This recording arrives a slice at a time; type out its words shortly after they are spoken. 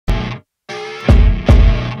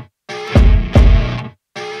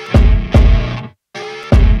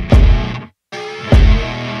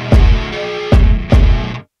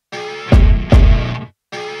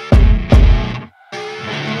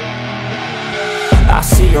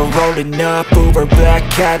see her rolling up, Uber black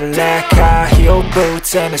Cadillac, high heel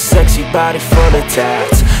boots and a sexy body full of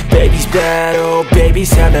tats. Baby's bad, oh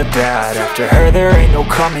baby's hella bad. After her there ain't no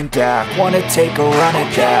coming back. Wanna take a run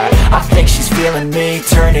at that. I think she's feeling me,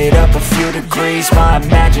 turn it up a few degrees. My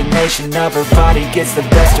imagination of her body gets the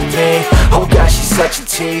best of me. Oh gosh, she's such a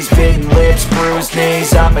tease, bitten lips, bruised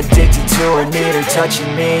knees. I'm addicted to her, need her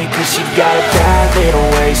touching me, cause she got a bad little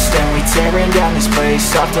waist. And we tearing down this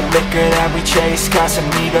place, off the liquor that we chase.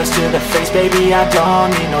 Casamigos to the face, baby I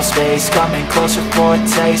don't need no space. Coming closer for a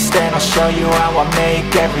taste, and I'll show you how I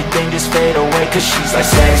make everything just fade away. Cause she's like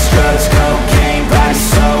sex, drugs, cocaine, body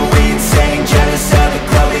so insane. Jealous of the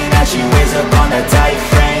clothing that she wears up on that tight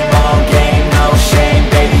frame. All game, no shame,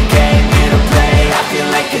 baby came here to play. I feel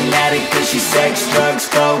like an addict cause she's sex, drugs,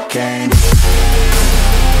 cocaine.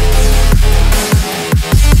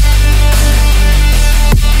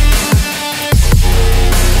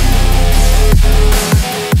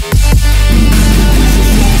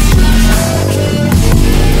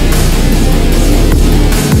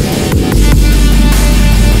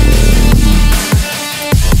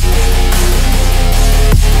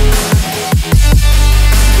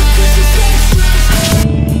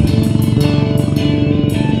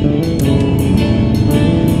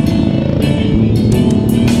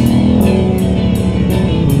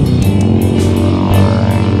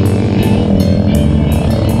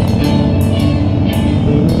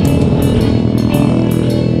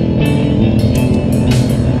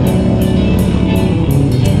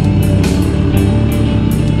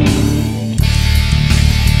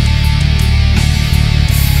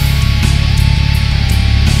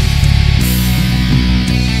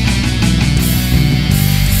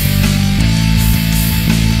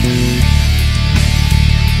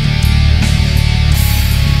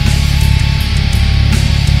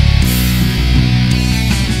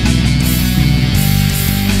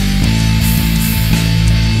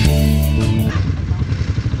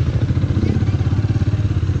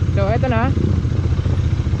 So eto na,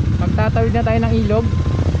 magtatawid na tayo ng ilog.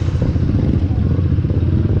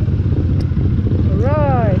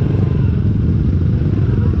 Alright.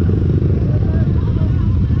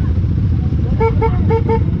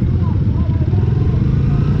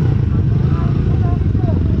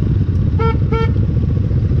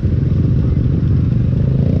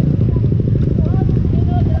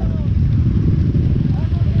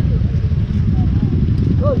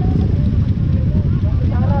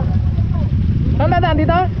 Saan natin?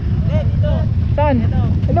 Dito? Dito. Saan?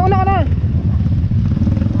 Ito, una ka na.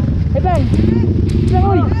 Ito lang. Ito lang,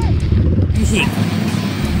 uy. Easy.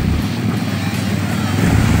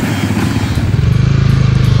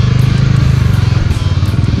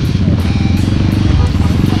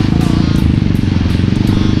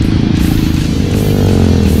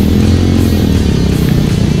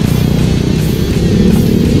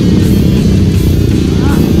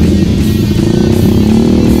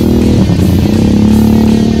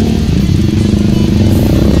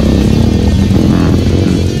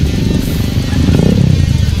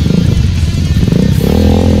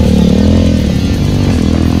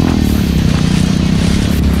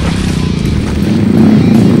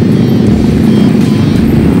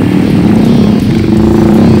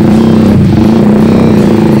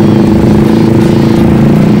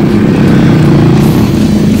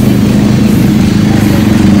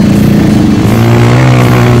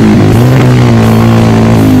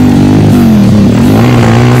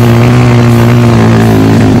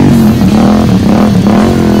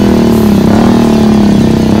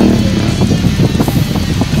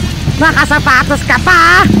 Nakasapatos ka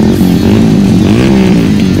pa!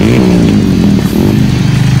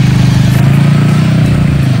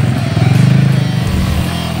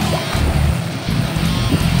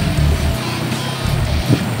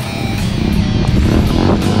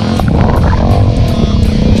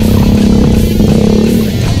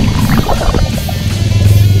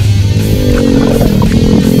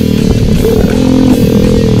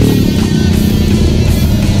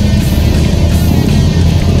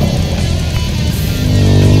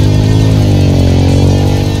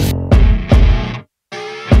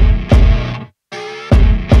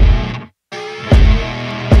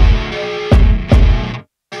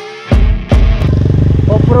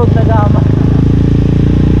 Off-road na gama.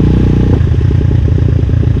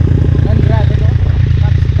 Nandrado no?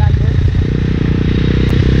 Tapos standard.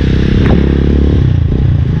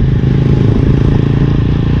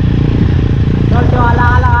 Tol, tiwala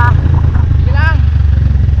ka lang ha. Sige lang.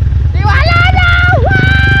 Tiwala na!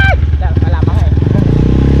 What? Wala pa ka eh.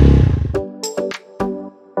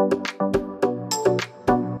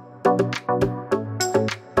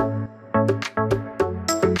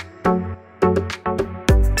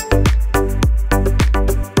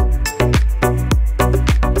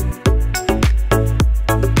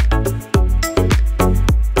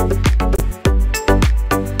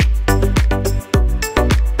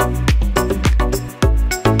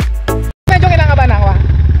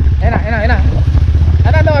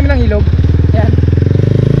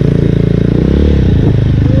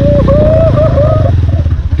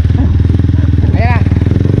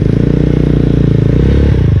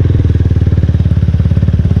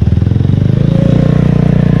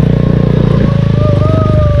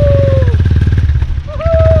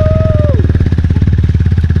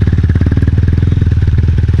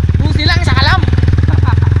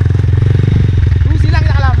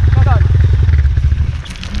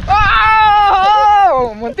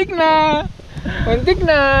 Muntik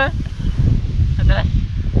na. Adalas.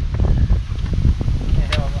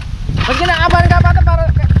 Mas kinakabahan ka pa ito para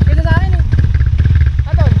kaysa sa akin eh.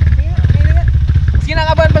 Atol, mas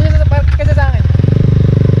kinakabahan pa siya kaysa sa akin.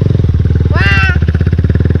 Wah!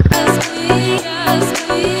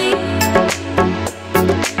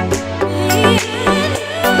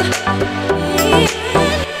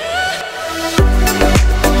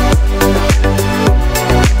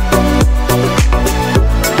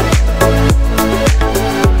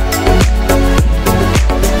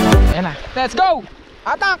 Ayan na, let's go!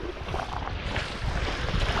 Atak!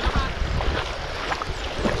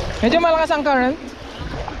 Medyo malakas ang current.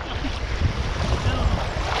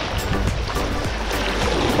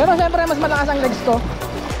 Pero siyempre mas malakas ang legs ko.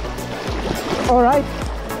 Alright.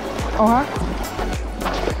 O ha?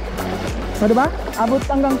 O diba? Abot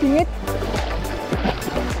hanggang singit.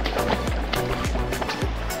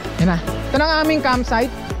 Yan na. Ito na ang aming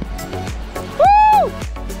campsite. Woo!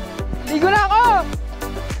 Ligo na ako!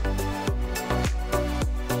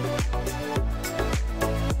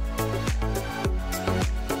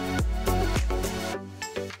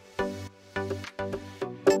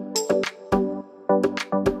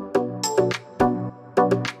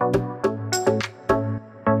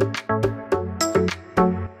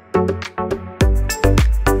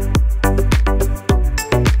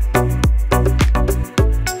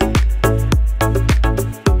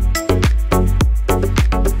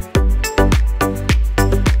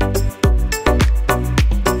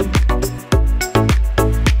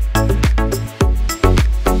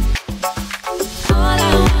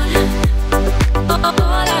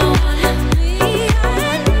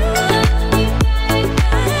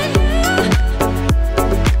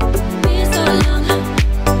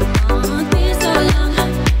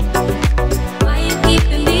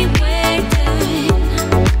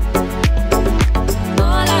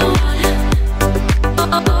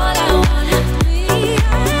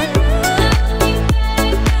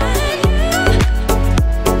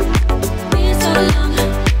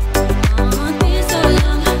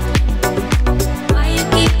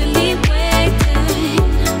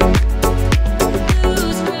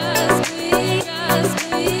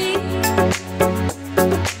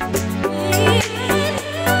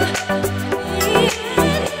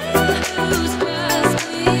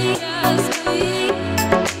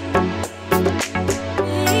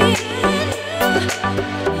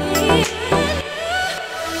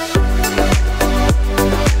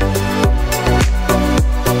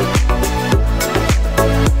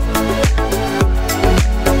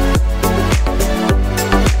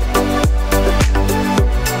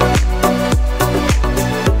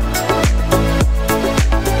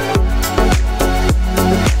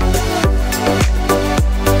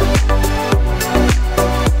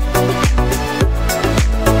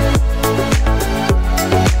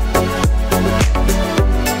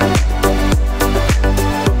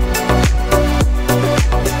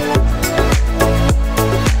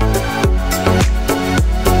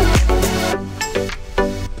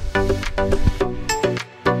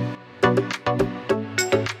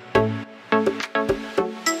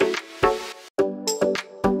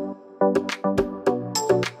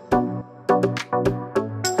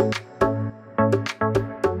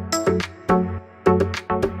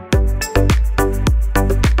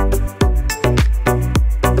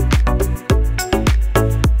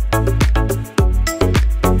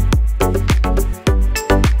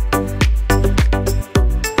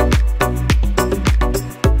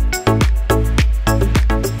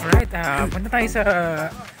 Punta tayo sa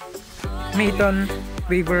Maton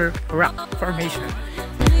River Rock Formation.